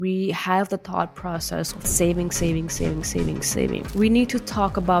We have the thought process of saving, saving, saving, saving, saving. We need to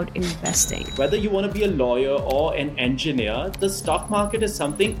talk about investing. Whether you want to be a lawyer or an engineer, the stock market is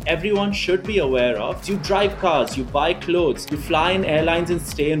something everyone should be aware of. You drive cars, you buy clothes, you fly in airlines and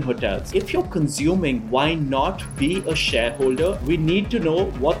stay in hotels. If you're consuming, why not be a shareholder? We need to know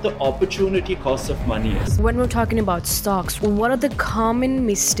what the opportunity cost of money is. When we're talking about stocks, what are the common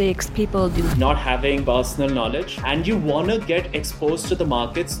mistakes people do? Not having personal knowledge, and you want to get exposed to the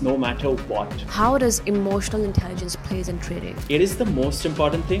markets no matter what. How does emotional intelligence plays in trading? It is the most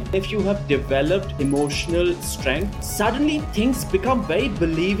important thing. If you have developed emotional strength, suddenly things become very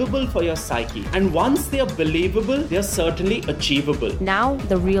believable for your psyche. And once they are believable, they are certainly achievable. Now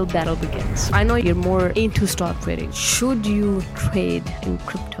the real battle begins. I know you're more into stock trading. Should you trade in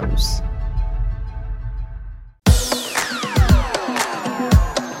cryptos?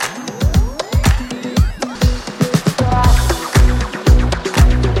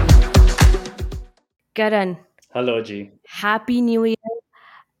 Karan, Hello, Ji. Happy New Year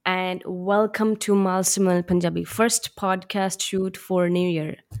and welcome to Malsimal Punjabi, first podcast shoot for New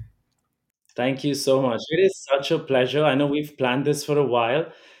Year. Thank you so much. It is such a pleasure. I know we've planned this for a while,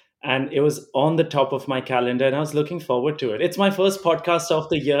 and it was on the top of my calendar, and I was looking forward to it. It's my first podcast of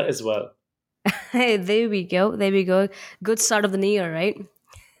the year as well. Hey, there we go. There we go. Good start of the new year, right?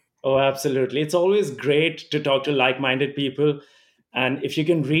 Oh, absolutely. It's always great to talk to like minded people. And if you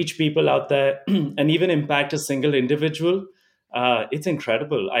can reach people out there and even impact a single individual, it's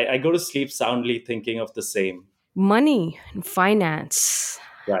incredible. I go to sleep soundly thinking of the same. Money and finance.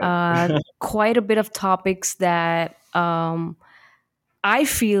 Right. Quite a bit of topics that I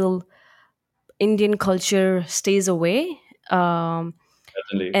feel Indian culture stays away. Um,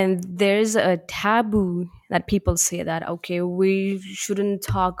 Certainly. and there's a taboo that people say that, okay, we shouldn't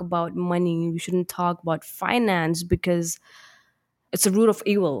talk about money, we shouldn't talk about finance because it's a root of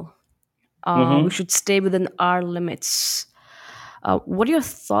evil. We Hmm. should stay within our limits. What are your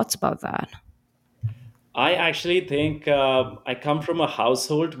thoughts about that? I actually think I come from a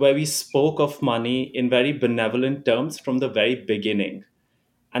household where we spoke of money in very benevolent terms from the very beginning.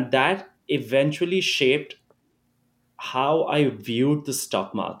 And that eventually shaped how I viewed the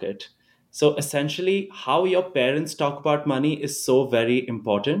stock market. So essentially, how your parents talk about money is so very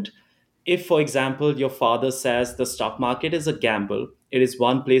important. If, for example, your father says the stock market is a gamble, it is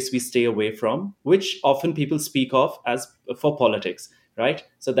one place we stay away from, which often people speak of as for politics, right?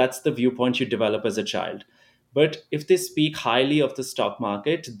 So that's the viewpoint you develop as a child. But if they speak highly of the stock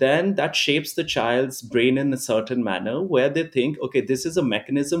market, then that shapes the child's brain in a certain manner where they think, okay, this is a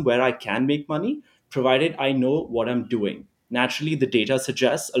mechanism where I can make money, provided I know what I'm doing. Naturally, the data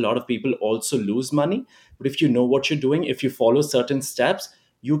suggests a lot of people also lose money. But if you know what you're doing, if you follow certain steps,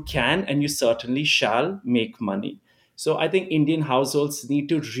 you can and you certainly shall make money. So I think Indian households need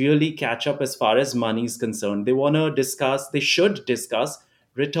to really catch up as far as money is concerned. They want to discuss, they should discuss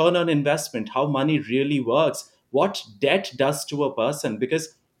return on investment, how money really works, what debt does to a person,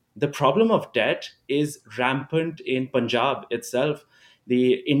 because the problem of debt is rampant in Punjab itself.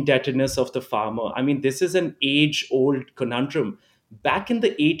 The indebtedness of the farmer. I mean, this is an age old conundrum. Back in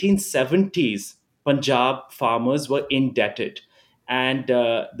the 1870s, Punjab farmers were indebted and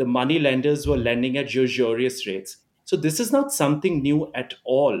the money lenders were lending at usurious rates. So, this is not something new at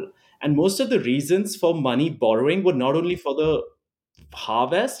all. And most of the reasons for money borrowing were not only for the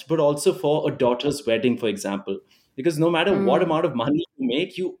harvest, but also for a daughter's wedding, for example. Because no matter what Mm. amount of money you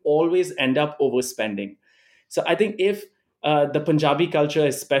make, you always end up overspending. So I think if the Punjabi culture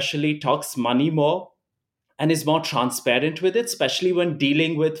especially talks money more and is more transparent with it, especially when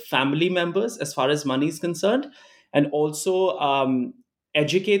dealing with family members as far as money is concerned, and also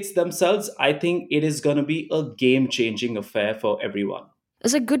educates themselves, I think it is going to be a game changing affair for everyone.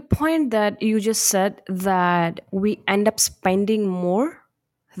 It's a good point that you just said that we end up spending more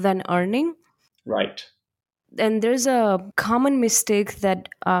than earning. Right. And there's a common mistake that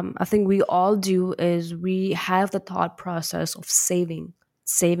I think we all do is we have the thought process of saving,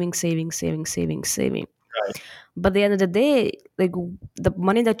 saving, saving, saving, saving, saving. Right. But at the end of the day, like the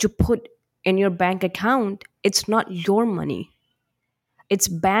money that you put in your bank account, it's not your money. It's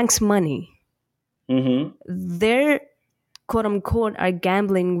bank's money. Hmm. They're quote unquote are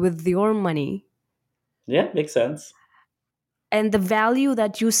gambling with your money. Yeah, makes sense. And the value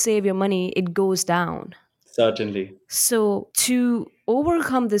that you save your money, it goes down. Certainly. So to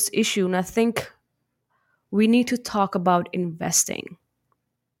overcome this issue, and I think we need to talk about investing,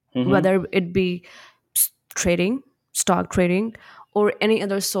 Hmm. whether it be trading, stock trading, or any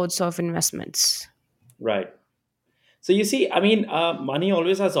other sorts of investments. Right. So you see, I mean, money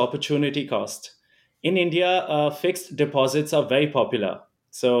always has opportunity cost. In India, fixed deposits are very popular.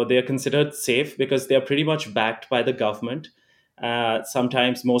 So they are considered safe because they are pretty much backed by the government,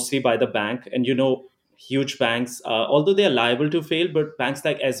 sometimes mostly by the bank. And huge banks, although they are liable to fail, but banks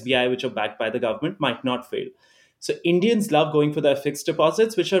like SBI, which are backed by the government, might not fail. So Indians love going for their fixed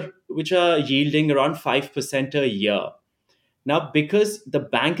deposits, which are yielding around 5% a year. Now, because the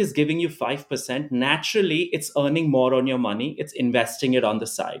bank is giving you 5%, naturally it's earning more on your money. It's investing it on the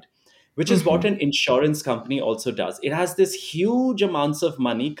side, which is what Mm-hmm. an insurance company also does. It has this huge amounts of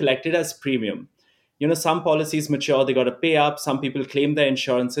money collected as premium. Some policies mature, they got to pay up. Some people claim their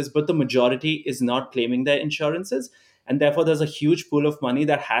insurances, but the majority is not claiming their insurances. And therefore, there's a huge pool of money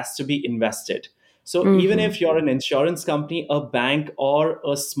that has to be invested. So even Mm-hmm. if you're an insurance company, a bank, or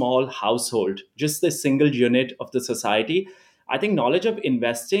a small household, just the single unit of the society, I think knowledge of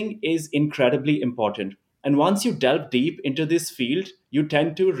investing is incredibly important. And once you delve deep into this field, you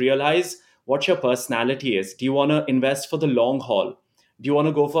tend to realize what your personality is. Do you want to invest for the long haul? Do you want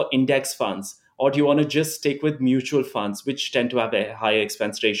to go for index funds? Or do you want to just stick with mutual funds, which tend to have a higher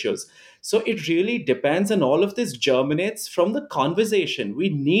expense ratios? So it really depends, and all of this germinates from the conversation. We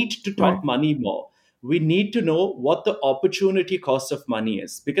need to Right. talk money more. We need to know what the opportunity cost of money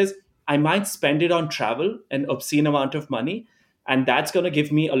is, because I might spend it on travel, an obscene amount of money, and that's going to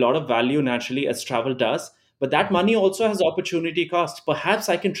give me a lot of value naturally, as travel does. But that money also has opportunity cost. Perhaps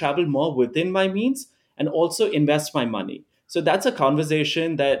I can travel more within my means and also invest my money. So that's a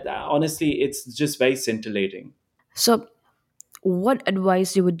conversation that, honestly, it's just very scintillating. So, what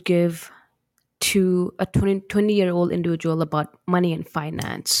advice you would give to a 20-year-old individual about money and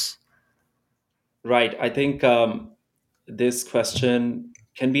finance? Right. I think this question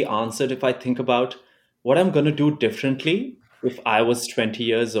can be answered if I think about what I'm going to do differently if I was 20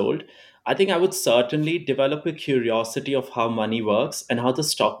 years old. I think I would certainly develop a curiosity of how money works and how the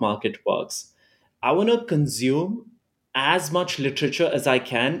stock market works. I want to consume as much literature as I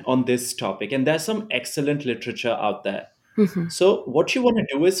can on this topic, and there's some excellent literature out there. So, what you want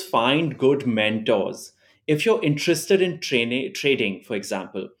to do is find good mentors. If you're interested in trading, for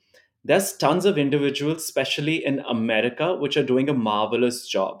example, there's tons of individuals, especially in America, which are doing a marvelous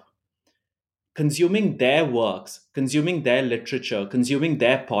job consuming their works, consuming their literature, consuming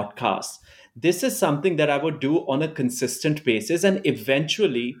their podcasts. This is something that I would do on a consistent basis. And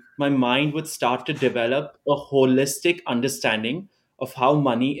eventually, my mind would start to develop a holistic understanding of how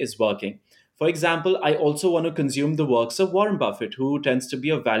money is working. For example, I also want to consume the works of Warren Buffett, who tends to be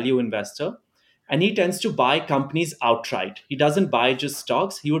a value investor. And he tends to buy companies outright. He doesn't buy just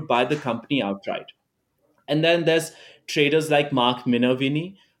stocks, he would buy the company outright. And then there's traders like Mark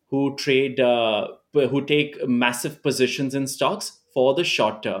Minervini who take massive positions in stocks for the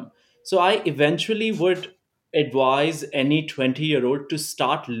short term. So I eventually would advise any 20-year-old to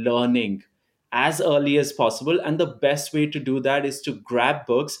start learning as early as possible. And the best way to do that is to grab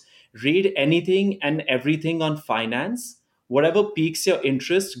books, read anything and everything on finance. Whatever piques your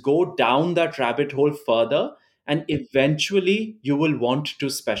interest, go down that rabbit hole further, and eventually you will want to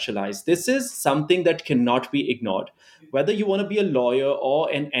specialize. This is something that cannot be ignored. Whether you want to be a lawyer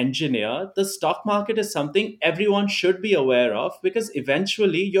or an engineer, the stock market is something everyone should be aware of, because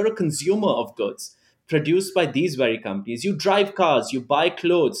eventually you're a consumer of goods produced by these very companies. You drive cars, you buy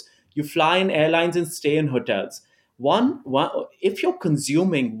clothes, you fly in airlines and stay in hotels. One, if you're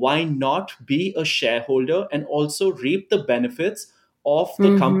consuming, why not be a shareholder and also reap the benefits of the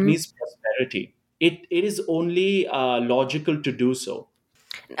Mm-hmm. company's prosperity? It is only logical to do so.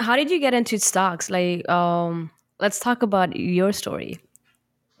 How did you get into stocks? Let's talk about your story.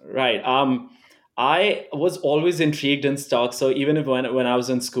 Right. I was always intrigued in stocks. So even if when I was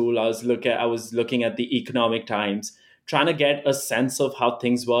in school, I was looking at the economic times, trying to get a sense of how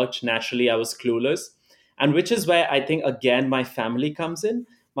things worked. Naturally, I was clueless, and which is where I think again my family comes in.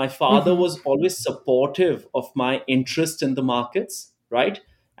 My father Mm-hmm. was always supportive of my interest in the markets, right?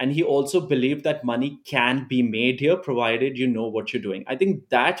 And he also believed that money can be made here, provided you know what you're doing. I think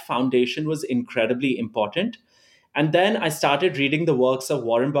that foundation was incredibly important. And then I started reading the works of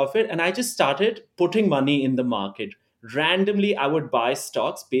Warren Buffett, and I just started putting money in the market. Randomly, I would buy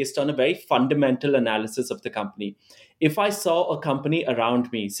stocks based on a very fundamental analysis of the company. If I saw a company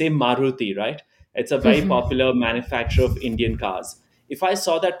around me, say Maruti, right? It's a very popular manufacturer of Indian cars. If I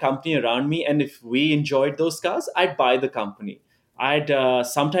saw that company around me and if we enjoyed those cars, I'd buy the company. I'd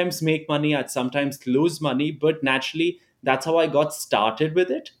sometimes make money, I'd sometimes lose money, but naturally, that's how I got started with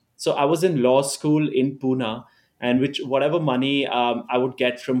it. So I was in law school in Pune, and which whatever money I would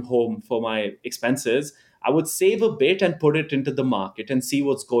get from home for my expenses, I would save a bit and put it into the market and see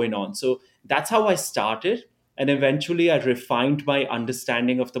what's going on. So that's how I started. And eventually, I refined my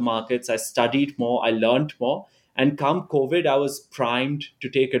understanding of the markets. I studied more, I learned more. And come COVID, I was primed to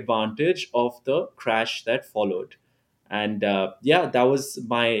take advantage of the crash that followed. And yeah, that was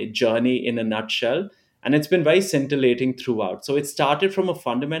my journey in a nutshell. And it's been very scintillating throughout. So it started from a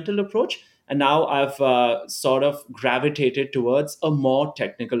fundamental approach, and now I've sort of gravitated towards a more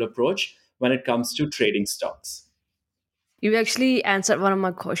technical approach when it comes to trading stocks. You actually answered one of my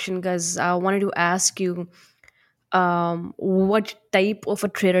questions because I wanted to ask you what type of a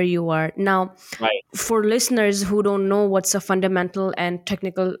trader you are. Now, Right, for listeners who don't know what's a fundamental and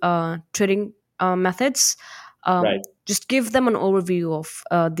technical trading methods, right. just give them an overview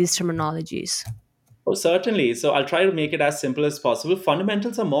of these terminologies. Oh, certainly. So I'll try to make it as simple as possible.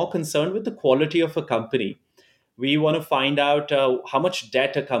 Fundamentals are more concerned with the quality of a company. We want to find out how much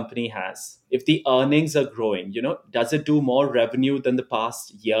debt a company has, if the earnings are growing, does it do more revenue than the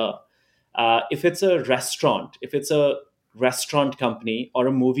past year? If it's a restaurant, if it's a restaurant company or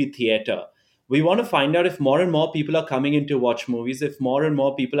a movie theater, we want to find out if more and more people are coming in to watch movies, if more and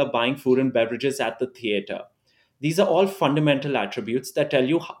more people are buying food and beverages at the theater. These are all fundamental attributes that tell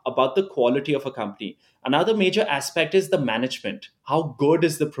you about the quality of a company. Another major aspect is the management. How good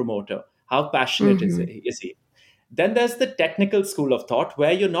is the promoter? How passionate Mm-hmm. is he? Then there's the technical school of thought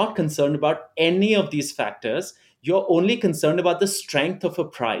where you're not concerned about any of these factors. You're only concerned about the strength of a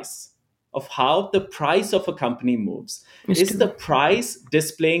price, of how the price of a company moves. Yes, Is the too. price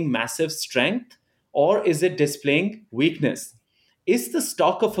displaying massive strength, or is it displaying weakness? Is the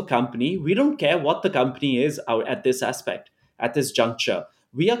stock of a company, we don't care what the company is at this aspect, at this juncture.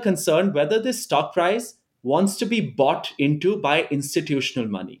 We are concerned whether this stock price wants to be bought into by institutional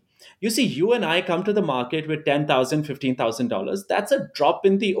money. You see, you and I come to the market with $10,000, $15,000. That's a drop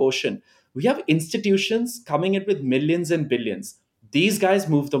in the ocean. We have institutions coming in with millions and billions. These guys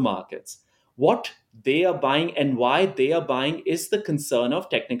move the markets. What they are buying and why they are buying is the concern of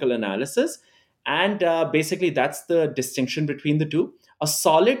technical analysis. And basically, that's the distinction between the two. A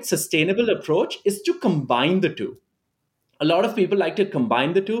solid, sustainable approach is to combine the two. A lot of people like to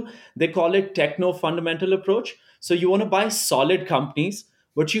combine the two. They call it techno fundamental approach. So you want to buy solid companies,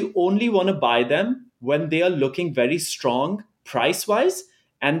 but you only want to buy them when they are looking very strong price wise,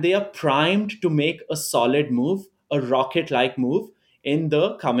 and they are primed to make a solid move, a rocket like move in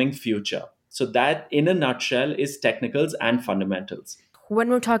the coming future. So that in a nutshell is technicals and fundamentals. When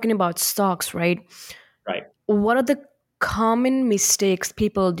we're talking about stocks, right? Right. What are the common mistakes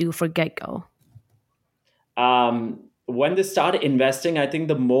people do for get go? When they start investing, I think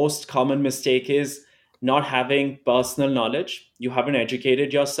the most common mistake is not having personal knowledge. You haven't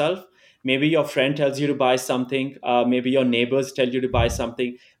educated yourself. Maybe your friend tells you to buy something. Maybe your neighbors tell you to buy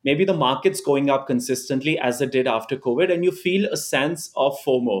something. Maybe the market's going up consistently as it did after COVID, and you feel a sense of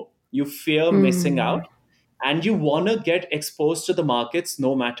FOMO. You fear missing Mm-hmm. out, and you want to get exposed to the markets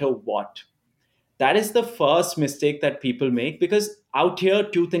no matter what. That is the first mistake that people make, because out here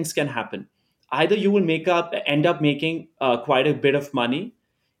two things can happen. Either you will end up making quite a bit of money,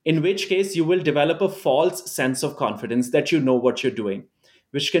 in which case you will develop a false sense of confidence that you know what you're doing,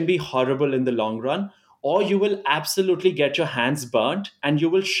 which can be horrible in the long run. Or you will absolutely get your hands burnt and you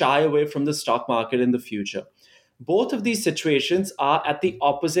will shy away from the stock market in the future. Both of these situations are at the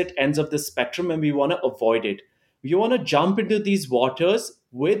opposite ends of the spectrum, and we want to avoid it. We want to jump into these waters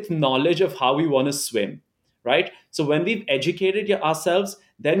with knowledge of how we want to swim, right? So when we've educated ourselves,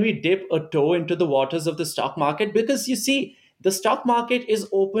 then we dip a toe into the waters of the stock market, because you see, the stock market is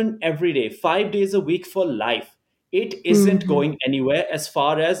open every day, 5 days a week for life. It isn't Mm-hmm. going anywhere as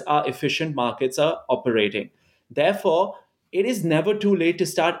far as our efficient markets are operating. Therefore, it is never too late to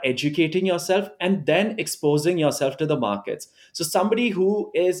start educating yourself and then exposing yourself to the markets. So, somebody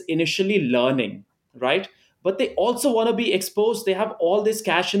who is initially learning, right? But they also want to be exposed. They have all this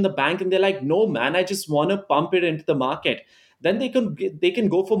cash in the bank and they're like, no, man, I just want to pump it into the market. Then they can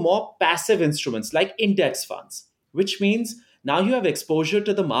go for more passive instruments like index funds, which means now you have exposure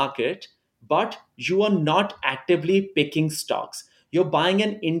to the market, but you are not actively picking stocks. You're buying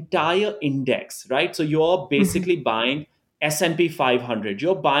an entire index, right? So you're Mm-hmm. basically buying S&P 500.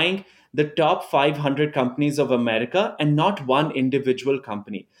 You're buying the top 500 companies of America and not one individual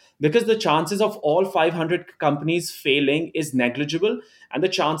company, because the chances of all 500 companies failing is negligible, and the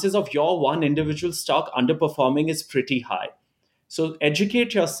chances of your one individual stock underperforming is pretty high. So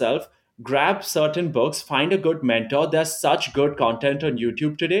educate yourself, grab certain books, find a good mentor. There's such good content on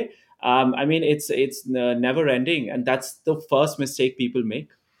YouTube today. I mean, it's never ending, and that's the first mistake people make,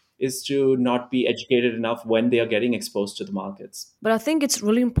 is to not be educated enough when they are getting exposed to the markets. But I think it's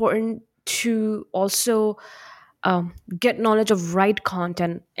really important to also get knowledge of right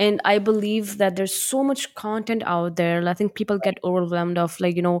content. And I believe that there's so much content out there. I think people get overwhelmed of,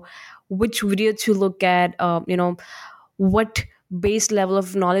 like, which video to look at, what base level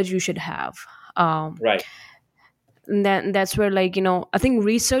of knowledge you should have. Right. And that's where, like, I think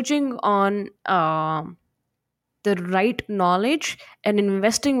researching on the right knowledge and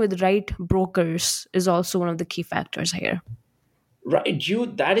investing with right brokers is also one of the key factors here. Right, you.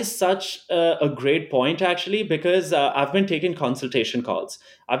 That is such a great point, actually, because I've been taking consultation calls.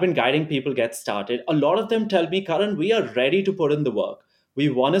 I've been guiding people get started. A lot of them tell me, Karan, we are ready to put in the work. We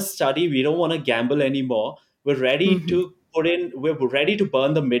want to study. We don't want to gamble anymore. We're ready Hmm. to put in. We're ready to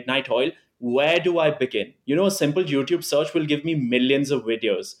burn the midnight oil. Where do I begin? A simple YouTube search will give me millions of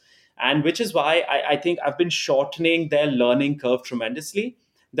videos, and which is why I think I've been shortening their learning curve tremendously.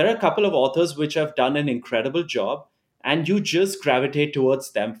 There are a couple of authors which have done an incredible job, and you just gravitate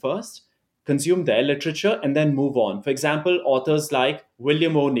towards them first, consume their literature, and then move on. For example, authors like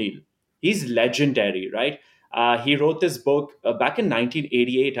William O'Neill, he's legendary, right? He wrote this book back in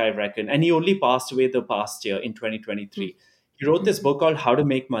 1988, I reckon, and he only passed away the past year in 2023. He wrote this book called How to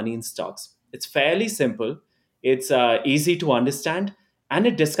Make Money in Stocks. It's fairly simple, it's easy to understand, and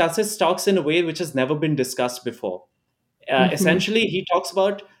it discusses stocks in a way which has never been discussed before. Hmm. Essentially, he talks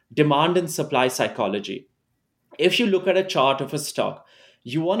about demand and supply psychology. If you look at a chart of a stock,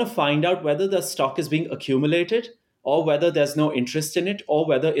 you want to find out whether the stock is being accumulated, or whether there's no interest in it, or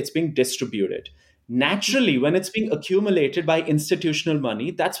whether it's being distributed. Naturally, when it's being accumulated by institutional money,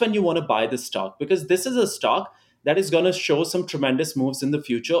 that's when you want to buy the stock, because this is a stock that is going to show some tremendous moves in the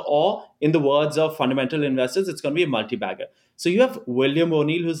future, or in the words of fundamental investors, it's going to be a multi-bagger. So you have William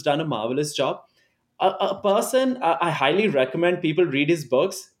O'Neill, who's done a marvelous job. A person I highly recommend people read his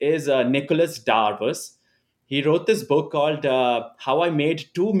books is Nicholas Darvas. He wrote this book called How I Made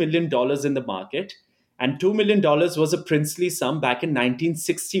 $2 million in the Market. And $2 million was a princely sum back in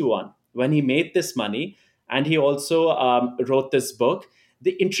 1961 when he made this money. And he also wrote this book.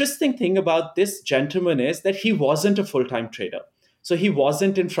 The interesting thing about this gentleman is that he wasn't a full time trader. So he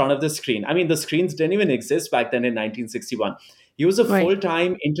wasn't in front of the screen. I mean, the screens didn't even exist back then in 1961. He was a Right. full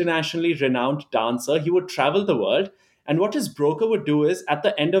time, internationally renowned dancer. He would travel the world. And what his broker would do is, at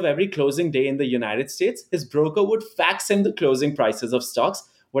the end of every closing day in the United States, his broker would fax him the closing prices of stocks,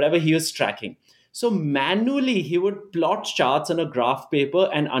 whatever he was tracking. So manually, he would plot charts on a graph paper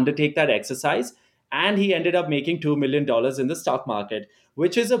and undertake that exercise. And he ended up making $2 million in the stock market,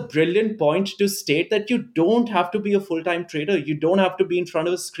 which is a brilliant point to state that you don't have to be a full time trader. You don't have to be in front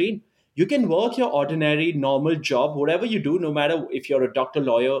of a screen. You can work your ordinary, normal job, whatever you do, no matter if you're a doctor,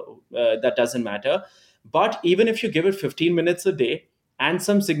 lawyer, that doesn't matter. But even if you give it 15 minutes a day and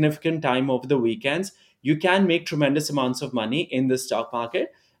some significant time over the weekends, you can make tremendous amounts of money in the stock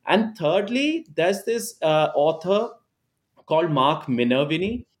market. And thirdly, there's this author called Mark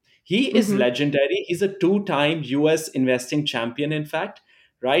Minervini. He is Hmm. legendary. He's a two-time US investing champion, in fact,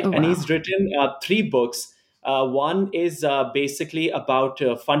 right? Oh, And wow. he's written three books. One is basically about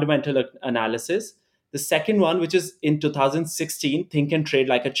fundamental analysis. The second one, which is in 2016, Think and Trade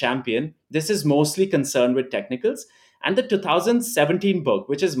Like a Champion. This is mostly concerned with technicals. And the 2017 book,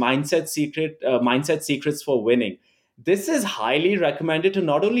 which is Mindset Secrets for Winning. This is highly recommended to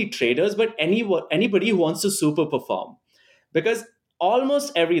not only traders but anybody who wants to super perform, because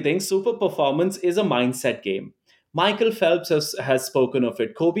almost everything super performance is a mindset game. Michael Phelps has spoken of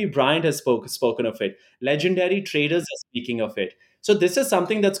it. Kobe Bryant has spoken of it. Legendary traders are speaking of it. So this is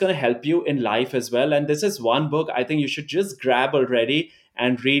something that's going to help you in life as well. And this is one book I think you should just grab already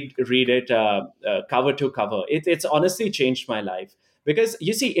and read it cover to cover. It's honestly changed my life, because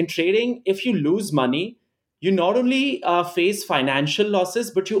you see, in trading, if you lose money, you not only face financial losses,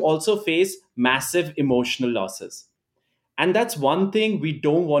 but you also face massive emotional losses. And that's one thing we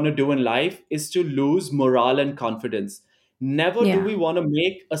don't want to do in life, is to lose morale and confidence. Never do Yeah. we want to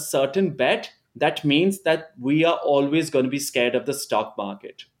make a certain bet that means that we are always going to be scared of the stock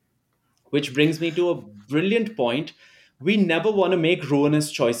market. Which brings me to a brilliant point. We never want to make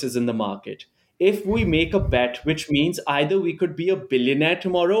ruinous choices in the market. If we make a bet, which means either we could be a billionaire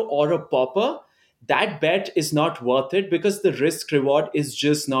tomorrow or a pauper, that bet is not worth it, because the risk reward is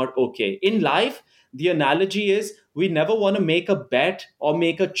just not okay. In life, the analogy is we never want to make a bet or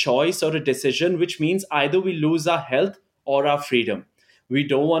make a choice or a decision which means either we lose our health or our freedom. We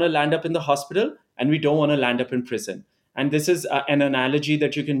don't want to land up in the hospital, and we don't want to land up in prison. And this is an analogy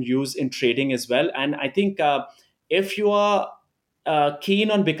that you can use in trading as well. And I think if you are keen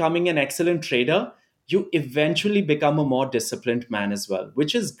on becoming an excellent trader, you eventually become a more disciplined man as well,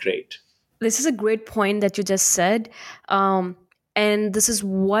 which is great. This is a great point that you just said. Um, and this is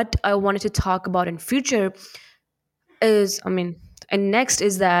what I wanted to talk about in future. is, I mean, and next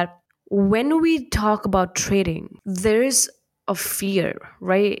is that when we talk about trading, there's a fear,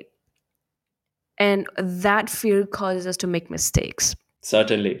 right? And that fear causes us to make mistakes.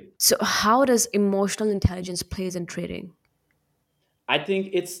 Certainly. So how does emotional intelligence plays in trading? I think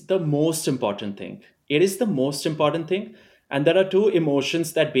it's the most important thing. It is the most important thing. And there are two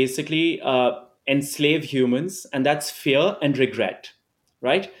emotions that basically enslave humans, and that's fear and regret,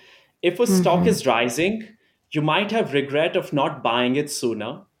 right? If a stock Mm-hmm. is rising, you might have regret of not buying it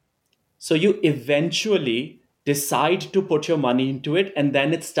sooner. So you eventually decide to put your money into it, and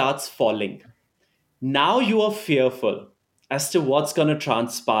then it starts falling. Now you are fearful as to what's going to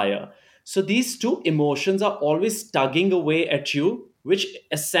transpire. So these two emotions are always tugging away at you, which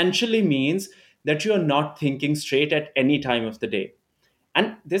essentially means that you are not thinking straight at any time of the day.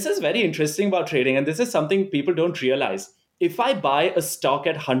 And this is very interesting about trading, and this is something people don't realize. If I buy a stock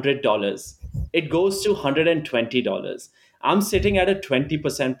at $100, it goes to $120. I'm sitting at a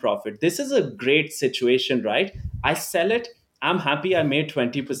 20% profit. This is a great situation, right? I sell it, I'm happy I made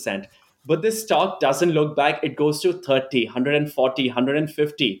 20%. But this stock doesn't look back, it goes to 30, 140,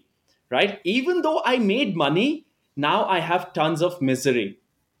 150, right? Even though I made money, now I have tons of misery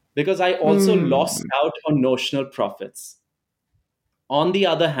because I also lost Mm, out on notional profits. On the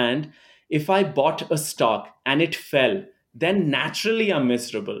other hand, if I bought a stock and it fell, then naturally I'm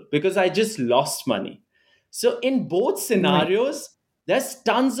miserable because I just lost money. So, in both right. scenarios, there's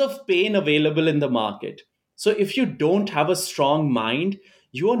tons of pain available in the market. So, if you don't have a strong mind,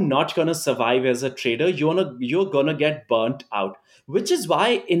 you're not going to survive as a trader. You're going to get burnt out, which is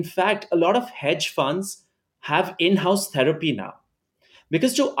why, in fact, a lot of hedge funds have in house therapy now,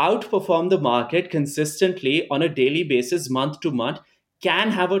 because to outperform the market consistently on a daily basis, month to month,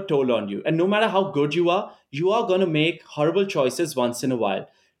 can have a toll on you. And no matter how good you are going to make horrible choices once in a while.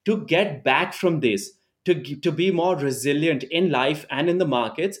 To get back from this, to be more resilient in life and in the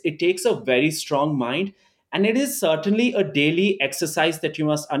markets, it takes a very strong mind. And it is certainly a daily exercise that you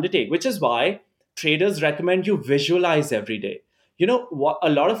must undertake, which is why traders recommend you visualize every day. You know what, a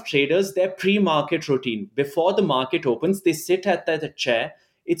lot of traders, their pre-market routine before the market opens, they sit at the chair,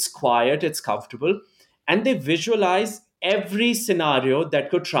 it's quiet, it's comfortable, and they visualize every scenario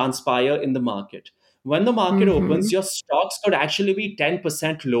that could transpire in the market. When the market Mm-hmm. opens, your stocks could actually be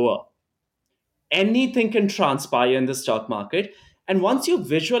 10% lower. Anything can transpire in the stock market. And once you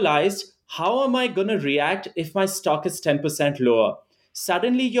visualized, how am I going to react if my stock is 10% lower?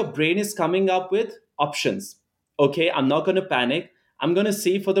 Suddenly, your brain is coming up with options. Okay, I'm not going to panic. I'm going to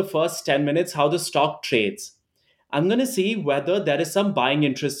see for the first 10 minutes how the stock trades. I'm going to see whether there is some buying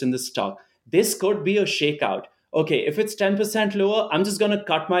interest in the stock. This could be a shakeout. Okay, if it's 10% lower, I'm just going to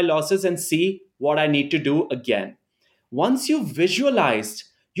cut my losses and see what I need to do again. Once you've visualized,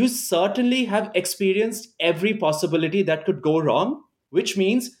 you certainly have experienced every possibility that could go wrong, which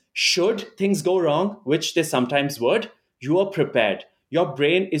means, should things go wrong, which they sometimes would, you are prepared. Your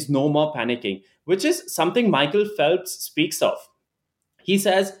brain is no more panicking, which is something Michael Phelps speaks of. He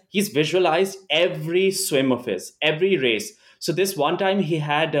says he's visualized every swim of his, every race. So this one time he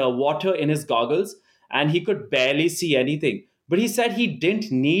had water in his goggles and he could barely see anything. But he said he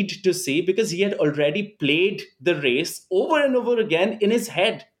didn't need to see because he had already played the race over and over again in his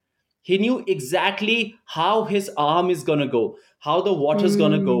head. He knew exactly how his arm is going to go, how the water's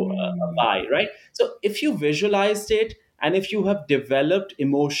going to go Mm. by, right? So if you visualized it and if you have developed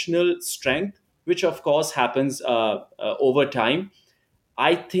emotional strength, which of course happens over time,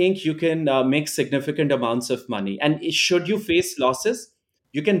 I think you can make significant amounts of money. And should you face losses,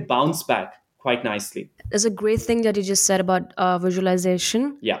 you can bounce back quite nicely. There's a great thing that you just said about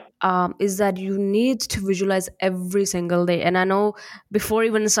visualization. Yeah. Is that you need to visualize every single day. And I know before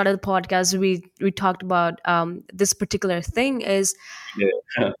even started the podcast, we talked about this particular thing is,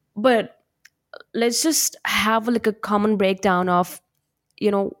 Yeah. but let's just have like a common breakdown of,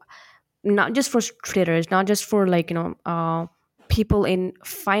 you know, not just for traders, not just for like, people in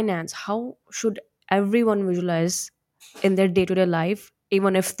finance. How should everyone visualize in their day-to-day life,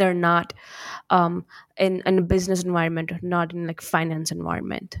 even if they're not in a business environment or not in like finance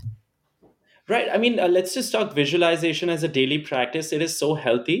environment? Right. I mean, let's just talk visualization as a daily practice. It is so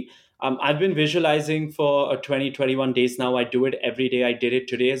healthy. I've been visualizing for 20, 21 days now. I do it every day. I did it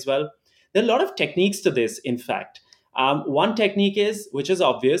today as well. There are a lot of techniques to this, in fact. One technique is, which is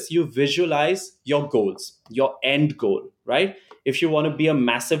obvious, you visualize your goals, your end goal, right? If you want to be a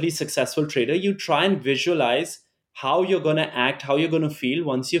massively successful trader, you try and visualize how you're going to act, how you're going to feel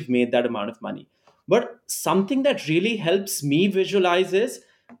once you've made that amount of money. But something that really helps me visualize is,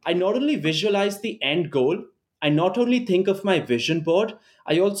 I not only visualize the end goal, I not only think of my vision board,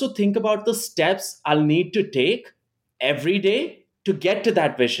 I also think about the steps I'll need to take every day to get to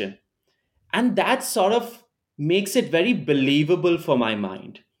that vision. And that sort of makes it very believable for my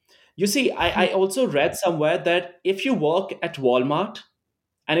mind. You see, I also read somewhere that if you work at Walmart,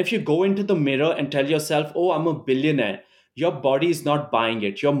 and if you go into the mirror and tell yourself, oh, I'm a billionaire, your body is not buying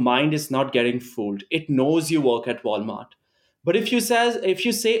it. Your mind is not getting fooled. It knows you work at Walmart. But if you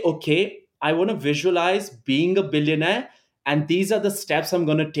say, okay, I want to visualize being a billionaire, and these are the steps I'm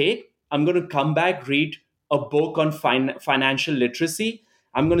going to take. I'm going to come back, read a book on financial literacy.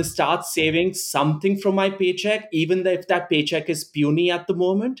 I'm going to start saving something from my paycheck, even if that paycheck is puny at the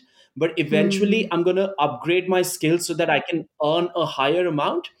moment. But eventually, Hmm. I'm going to upgrade my skills so that I can earn a higher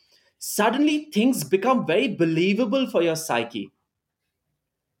amount. Suddenly, things become very believable for your psyche.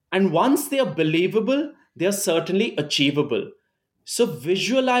 And once they are believable, they are certainly achievable. So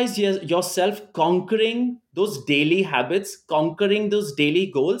visualize yourself conquering those daily habits, conquering those daily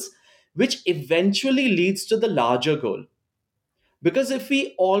goals, which eventually leads to the larger goal. Because if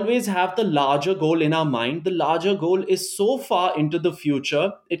we always have the larger goal in our mind, the larger goal is so far into the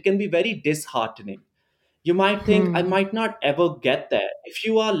future, it can be very disheartening. You might think, I Hmm. might not ever get there. If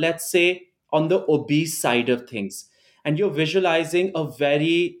you are, let's say, on the obese side of things, and you're visualizing a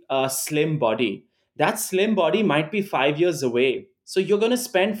very slim body, that slim body might be 5 years away. So you're going to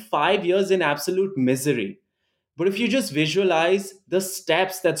spend 5 years in absolute misery. But if you just visualize the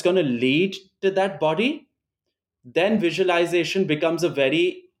steps that's going to lead to that body, then visualization becomes a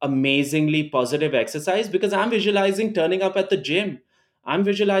very amazingly positive exercise, because I'm visualizing turning up at the gym. I'm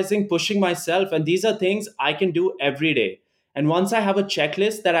visualizing pushing myself, and these are things I can do every day. And once I have a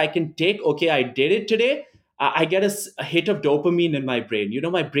checklist that I can take, okay, I did it today, I get a hit of dopamine in my brain. You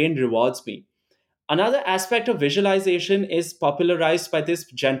know, my brain rewards me. Another aspect of visualization is popularized by this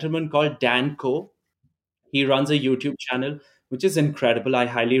gentleman called Dan Coe. He runs a YouTube channel, which is incredible. I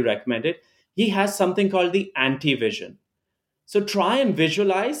highly recommend it. He has something called the anti vision. So try and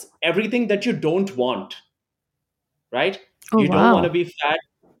visualize everything that you don't want, right? Oh, You don't want to wow. be fat.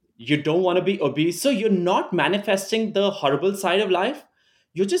 You don't want to be obese. So you're not manifesting the horrible side of life.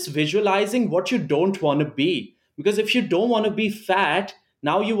 You're just visualizing what you don't want to be. Because if you don't want to be fat,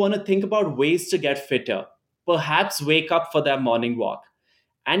 now you want to think about ways to get fitter. Perhaps wake up for that morning walk.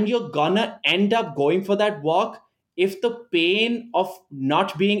 And you're gonna end up going for that walk if the pain of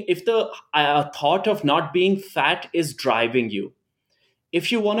not being, if the thought of not being fat is driving you.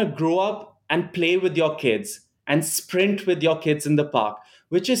 If you want to grow up and play with your kids and sprint with your kids in the park,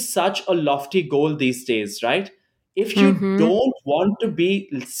 which is such a lofty goal these days, right? If you Mm-hmm. don't want to be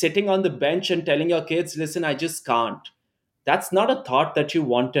sitting on the bench and telling your kids, listen, I just can't, that's not a thought that you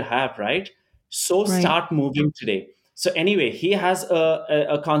want to have, right? So Right. start moving today. So anyway, he has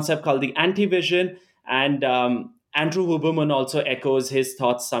a concept called the anti-vision, and Andrew Huberman also echoes his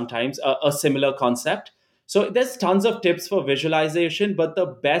thoughts sometimes, a similar concept. So there's tons of tips for visualization, but the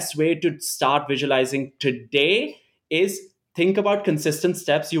best way to start visualizing today is think about consistent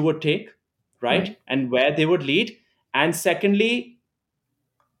steps you would take, right? Right. And where they would lead. And secondly,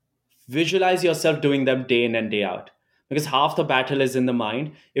 visualize yourself doing them day in and day out, because half the battle is in the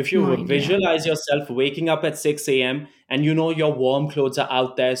mind. If you Mind. Yeah. visualize yourself waking up at 6 a.m. and you know your warm clothes are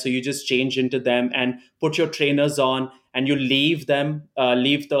out there, so you just change into them and put your trainers on and you leave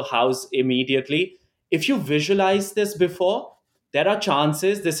the house immediately. If you visualize this before, there are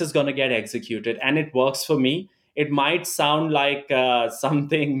chances this is going to get executed, and it works for me. It might sound like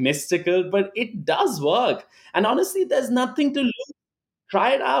something mystical, but it does work. And honestly, there's nothing to lose.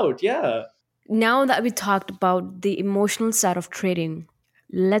 Try it out. Yeah. Now that we talked about the emotional side of trading,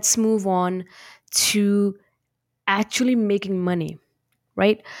 let's move on to actually making money,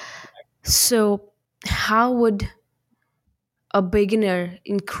 right? So, how would a beginner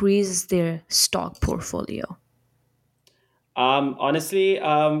increase their stock portfolio? Honestly,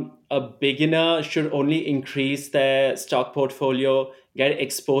 a beginner should only increase their stock portfolio, get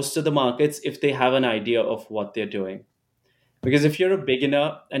exposed to the markets if they have an idea of what they're doing. Because if you're a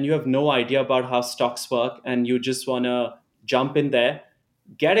beginner and you have no idea about how stocks work and you just want to jump in there,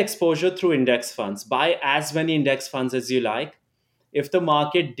 get exposure through index funds. Buy as many index funds as you like. If the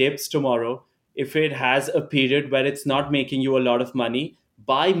market dips tomorrow, if it has a period where it's not making you a lot of money,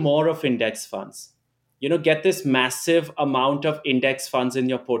 buy more of index funds. You know, get this massive amount of index funds in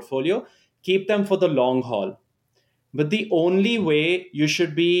your portfolio, keep them for the long haul. But the only way you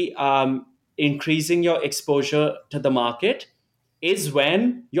should be increasing your exposure to the market is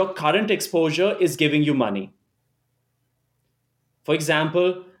when your current exposure is giving you money. For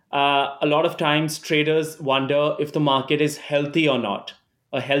example, a lot of times traders wonder if the market is healthy or not.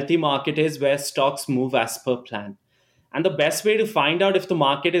 A healthy market is where stocks move as per plan. And the best way to find out if the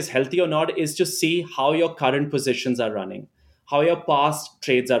market is healthy or not is to see how your current positions are running, how your past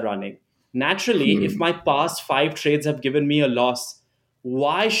trades are running. Naturally, if my past 5 trades have given me a loss,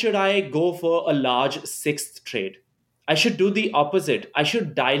 why should I go for a large sixth trade? I should do the opposite. I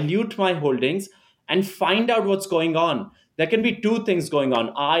should dilute my holdings and find out what's going on. There can be two things going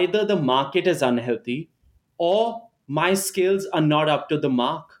on. Either the market is unhealthy or my skills are not up to the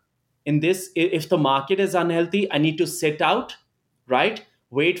mark. In this, if the market is unhealthy, I need to sit out, right?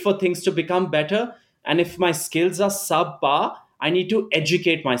 Wait for things to become better. And if my skills are subpar, I need to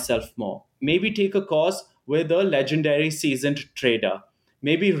educate myself more. Maybe take a course with a legendary seasoned trader.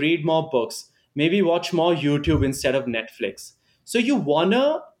 Maybe read more books. Maybe watch more YouTube instead of Netflix. So you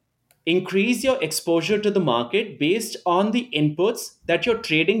wanna increase your exposure to the market based on the inputs that your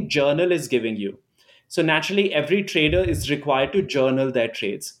trading journal is giving you. So naturally, every trader is required to journal their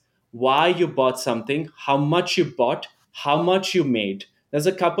trades. Why you bought something, how much you bought, how much you made. There's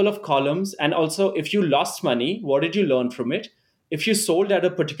a couple of columns. And also, if you lost money, what did you learn from it? If you sold at a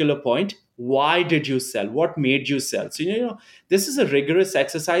particular point, why did you sell? What made you sell? So, this is a rigorous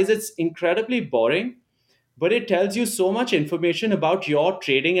exercise. It's incredibly boring, but it tells you so much information about your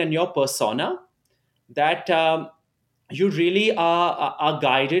trading and your persona that you really are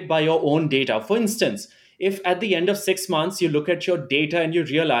guided by your own data. For instance, if at the end of 6 months you look at your data and you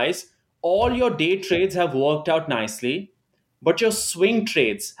realize all your day trades have worked out nicely, but your swing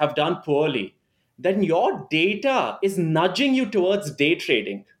trades have done poorly, then your data is nudging you towards day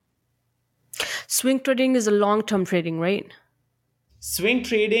trading. Swing trading is a long term trading, right? Swing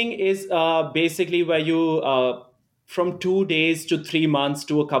trading is basically where you, from 2 days to 3 months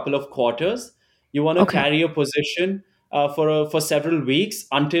to a couple of quarters, you want to Okay. carry a position for several weeks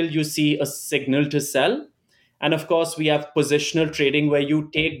until you see a signal to sell. And of course, we have positional trading where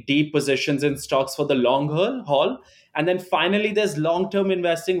you take deep positions in stocks for the long haul. And then finally, there's long term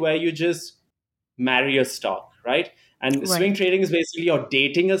investing where you just marry a stock, right? And swing Right. trading is basically you're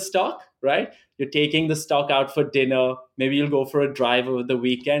dating a stock, right? You're taking the stock out for dinner. Maybe you'll go for a drive over the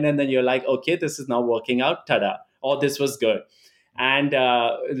weekend, and then you're like, okay, this is now working out, tada, or this was good. And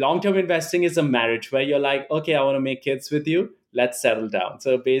long term investing is a marriage where you're like, okay, I want to make kids with you. Let's settle down.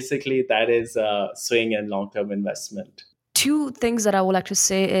 So basically, that is swing and long term investment. Two things that I would like to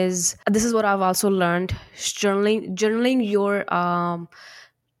say is this is what I've also learned: journaling your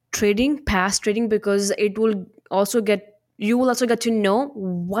trading, past trading, because it will also get you will also get to know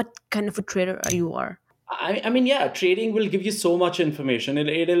what kind of a trader you are. I mean, yeah, trading will give you so much information.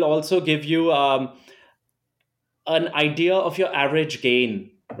 It'll also give you an idea of your average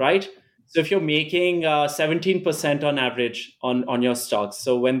gain, right? So if you're making 17% on average on your stocks,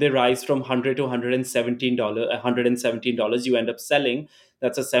 so when they rise from 100 to $117, you end up selling.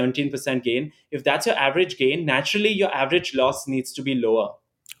 That's a 17% gain. If that's your average gain, naturally your average loss needs to be lower.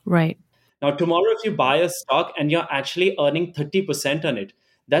 Right. Now, tomorrow, if you buy a stock and you're actually earning 30% on it,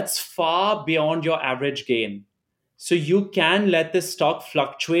 that's far beyond your average gain. So you can let the stock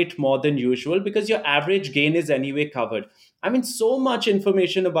fluctuate more than usual because your average gain is anyway covered. I mean, so much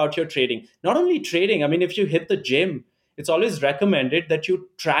information about your trading. Not only trading, I mean, if you hit the gym, it's always recommended that you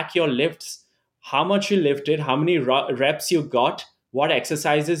track your lifts, how much you lifted, how many reps you got, what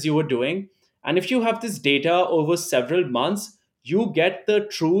exercises you were doing. And if you have this data over several months, you get the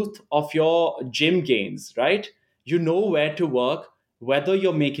truth of your gym gains, right? You know where to work, whether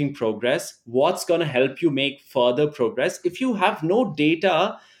you're making progress, what's going to help you make further progress. If you have no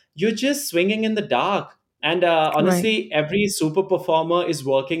data, you're just swinging in the dark. And Right. honestly, every super performer is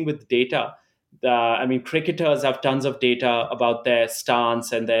working with data. I mean, cricketers have tons of data about their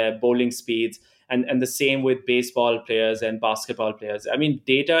stance and their bowling speeds, and the same with baseball players and basketball players. I mean,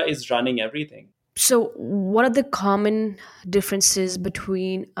 data is running everything. So, what are the common differences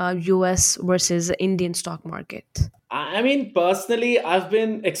between US versus the Indian stock market? I mean, personally, I've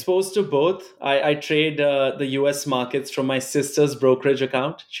been exposed to both. I trade the US markets from my sister's brokerage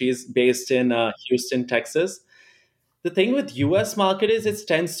account. She's based in Houston, Texas. The thing with US market is it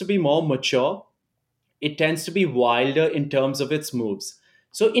tends to be more mature. It tends to be wilder in terms of its moves.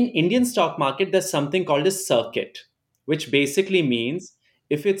 So in Indian stock market, there's something called a circuit, which basically means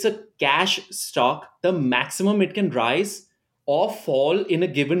if it's a cash stock, the maximum it can rise or fall in a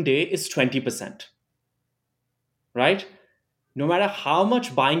given day is 20%, right? No matter how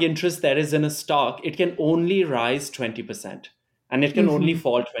much buying interest there is in a stock, it can only rise 20% and it can only Hmm.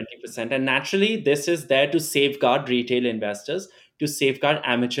 fall 20%. And naturally, this is there to safeguard retail investors, to safeguard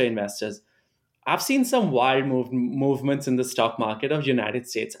amateur investors. I've seen some wild movements in the stock market of United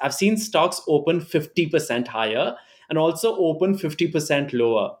States. I've seen stocks open 50% higher and also open 50%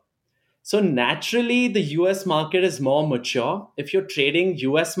 lower. So naturally, the US market is more mature. If you're trading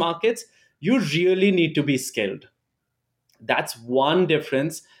US markets, you really need to be skilled. That's one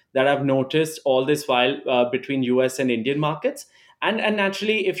difference that I've noticed all this while between US and Indian markets. And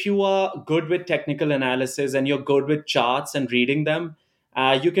naturally, if you are good with technical analysis and you're good with charts and reading them,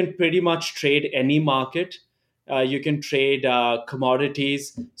 you can pretty much trade any market. You can trade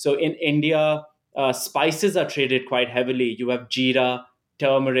commodities. So in India, spices are traded quite heavily. You have jeera,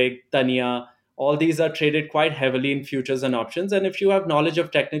 turmeric, dhania. All these are traded quite heavily in futures and options. And if you have knowledge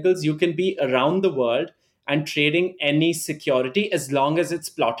of technicals, you can be around the world and trading any security as long as it's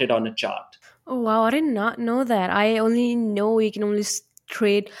plotted on a chart. Oh wow, I did not know that. I only know you can only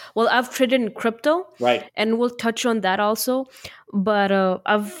trade. Well, I've traded in crypto, Right. and we'll touch on that also. But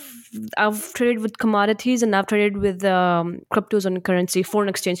I've traded with commodities, and I've traded with cryptos and currency, foreign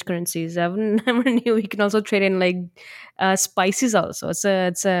exchange currencies. I've never knew you can also trade in like spices. Also,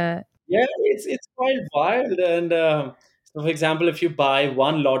 it's a Yeah, it's quite wild. And so, for example, if you buy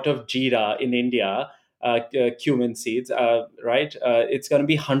one lot of jeera in India, cumin seeds, right, it's going to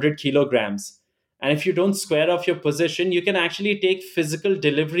be 100 kilograms. And if you don't square off your position, you can actually take physical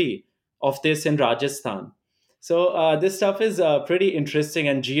delivery of this in Rajasthan. So this stuff is pretty interesting.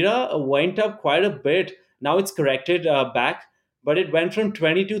 And jeera went up quite a bit. Now it's corrected back, but it went from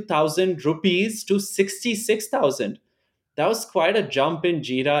 22,000 rupees to 66,000. That was quite a jump in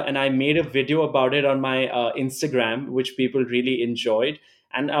Jira, and I made a video about it on my Instagram, which people really enjoyed.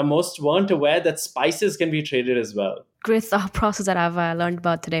 And most weren't aware that spices can be traded as well. great thought process that I've learned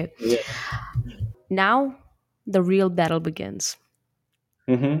about today. Yeah. Now, the real battle begins.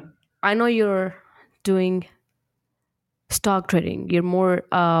 Hmm. I know you're doing stock trading. You're more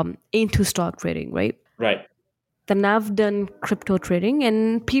into stock trading, right? Right. Then I've done crypto trading,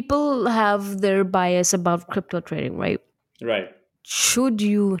 and people have their bias about crypto trading, right? Right. Should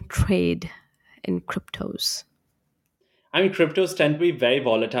you trade in cryptos? I mean, cryptos tend to be very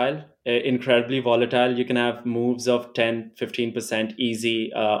volatile, incredibly volatile. You can have moves of 10, 15%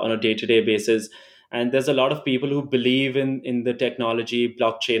 easy on a day to day basis. And there's a lot of people who believe in the technology,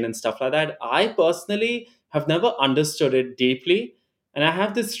 blockchain, and stuff like that. I personally have never understood it deeply. And I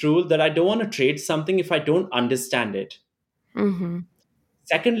have this rule that I don't want to trade something if I don't understand it. Mm-hmm.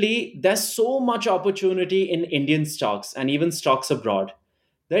 Secondly, there's so much opportunity in Indian stocks and even stocks abroad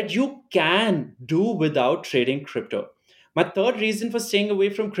that you can do without trading crypto. My third reason for staying away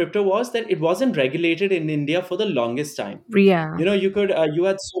from crypto was that it wasn't regulated in India for the longest time. Yeah. You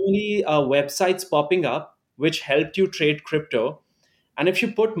had so many websites popping up which helped you trade crypto, and if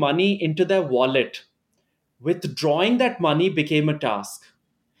you put money into their wallet, withdrawing that money became a task,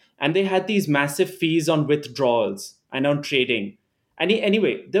 and they had these massive fees on withdrawals and on trading.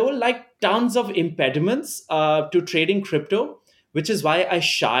 Anyway, there were like tons of impediments to trading crypto, which is why I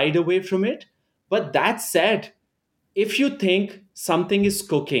shied away from it. But that said, if you think something is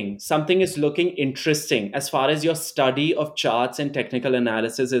cooking, something is looking interesting as far as your study of charts and technical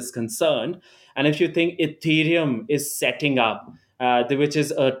analysis is concerned, and if you think Ethereum is setting up, which is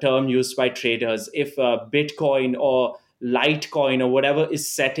a term used by traders, if Bitcoin or Litecoin or whatever is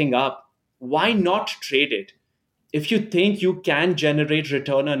setting up, why not trade it? If you think you can generate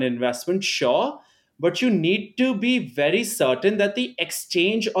return on investment, sure, but you need to be very certain that the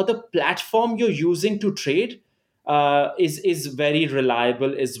exchange or the platform you're using to trade is very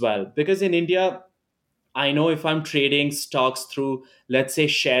reliable as well. Because in India, I know if I'm trading stocks through, let's say,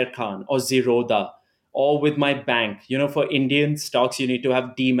 Sharekhan or Zerodha or with my bank, for Indian stocks, you need to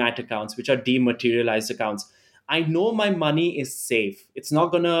have demat accounts, which are dematerialized accounts. I know my money is safe. It's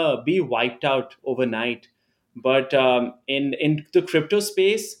not going to be wiped out overnight. But in the crypto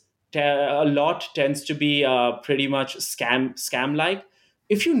space, a lot tends to be pretty much scam like.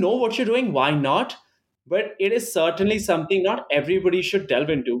 If you know what you're doing, why not? But it is certainly something not everybody should delve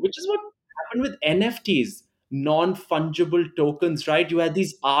into, which is what happened with NFTs, non fungible tokens, right? You had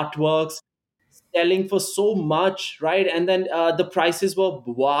these artworks selling for so much, right? And then the prices were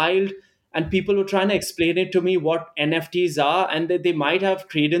wild, and people were trying to explain it to me what NFTs are, and they might have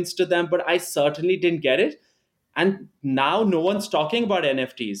credence to them, but I certainly didn't get it. And now no one's talking about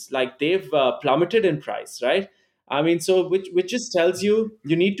NFTs, like they've plummeted in price, right? I mean, so which just tells you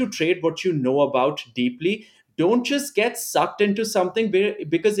you need to trade what you know about deeply. Don't just get sucked into something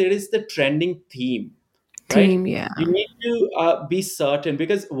because it is the trending theme, right? Team, yeah. You need to be certain,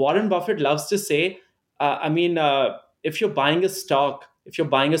 because Warren Buffett loves to say, if you're buying a stock, if you're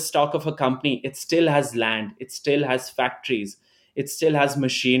buying a stock of a company, it still has land, it still has factories, it still has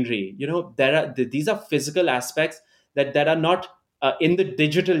machinery. These are physical aspects that are not in the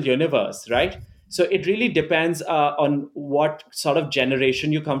digital universe, right? So it really depends on what sort of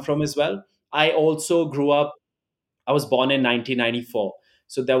generation you come from as well. I also grew up, I was born in 1994.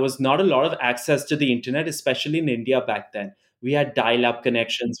 So there was not a lot of access to the internet, especially in India back then. We had dial up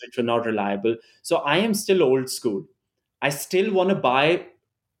connections, which were not reliable. So I am still old school. I still want to buy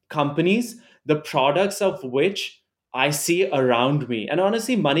companies, the products of which I see around me. And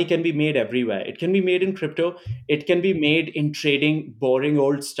honestly, money can be made everywhere. It can be made in crypto, it can be made in trading boring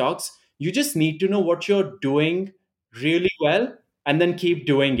old stocks. You just need to know what you're doing really well and then keep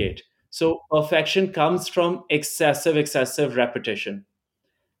doing it. So perfection comes from excessive repetition.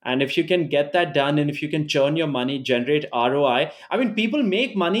 And if you can get that done, and if you can churn your money, generate ROI, I mean, people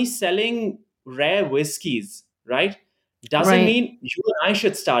make money selling rare whiskeys, right? Doesn't Right. mean you and I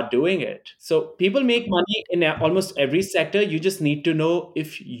should start doing it. So people make money in almost every sector. You just need to know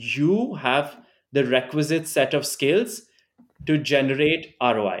if you have the requisite set of skills to generate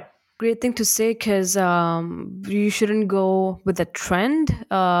ROI. Great thing to say, because you shouldn't go with the trend.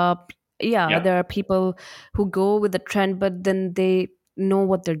 Yeah, Yeah, there are people who go with the trend, but then they know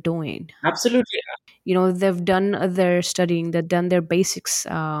what they're doing. absolutely. They've done their studying, they've done their basics,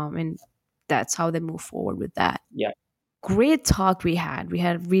 and that's how they move forward with that. Yeah. Great talk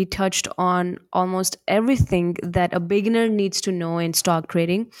we touched on almost everything that a beginner needs to know in stock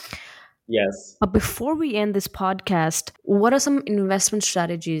trading. Yes. But before we end this podcast, what are some investment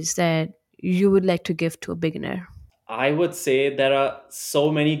strategies that you would like to give to a beginner? I would say there are so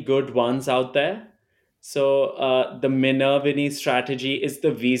many good ones out there. So the Minervini strategy is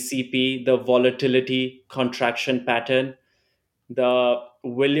the VCP, the volatility contraction pattern. The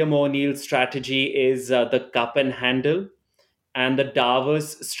William O'Neill strategy is the cup and handle, and the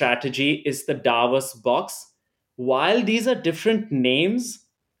Davos strategy is the Davos box. While these are different names,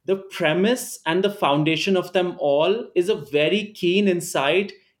 the premise and the foundation of them all is a very keen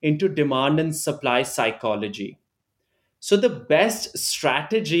insight into demand and supply psychology. So, the best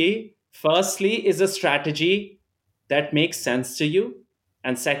strategy, firstly, is a strategy that makes sense to you.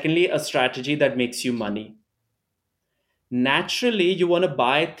 And secondly, a strategy that makes you money. Naturally, you want to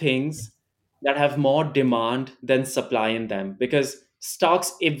buy things that have more demand than supply in them, because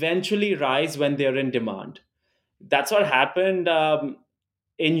stocks eventually rise when they're in demand. That's what happened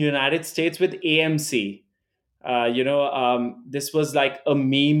in United States with AMC. This was like a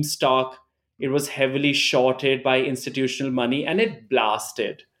meme stock. It was heavily shorted by institutional money, and it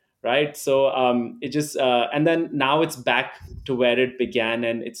blasted, right? So it just and then now it's back to where it began,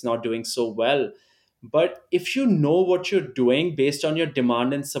 and it's not doing so well. But if you know what you're doing based on your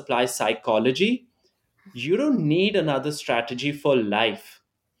demand and supply psychology, you don't need another strategy for life.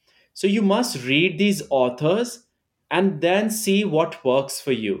 So you must read these authors and then see what works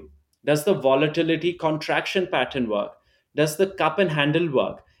for you. Does the volatility contraction pattern work? Does the cup and handle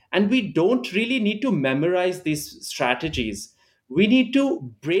work? And we don't really need to memorize these strategies. We need to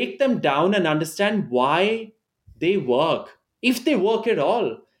break them down and understand why they work, if they work at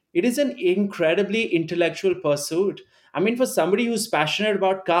all. It is an incredibly intellectual pursuit. I mean, for somebody who's passionate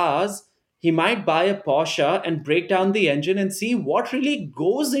about cars, he might buy a Porsche and break down the engine and see what really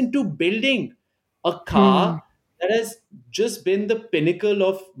goes into building a Hmm. car that has just been the pinnacle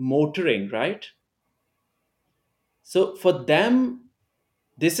of motoring, right? So for them,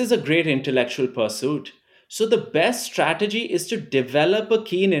 this is a great intellectual pursuit. So, the best strategy is to develop a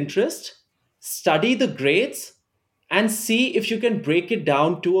keen interest, study the grades, and see if you can break it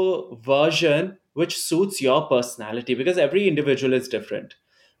down to a version which suits your personality, because every individual is different.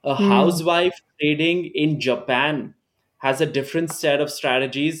 A Hmm. housewife trading in Japan has a different set of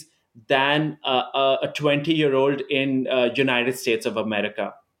strategies than a 20-year-old in United States of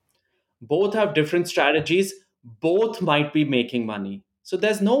America. Both have different strategies, both might be making money. So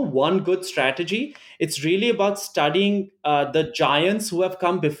there's no one good strategy. It's really about studying the giants who have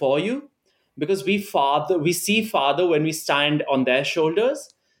come before you, because we see father when we stand on their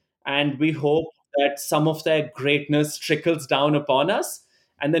shoulders, and we hope that some of their greatness trickles down upon us,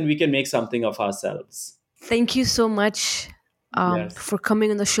 and then we can make something of ourselves. Thank you so much Yes. for coming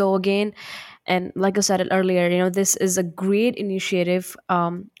on the show again. And like I said it earlier, this is a great initiative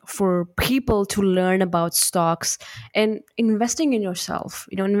for people to learn about stocks and investing in yourself.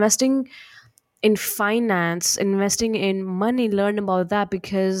 Investing in finance, investing in money. Learn about that,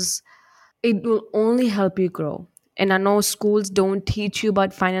 because it will only help you grow. And I know schools don't teach you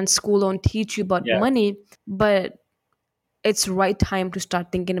about finance, school don't teach you about Yeah. money, but it's right time to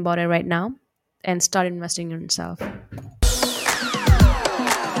start thinking about it right now and start investing in yourself.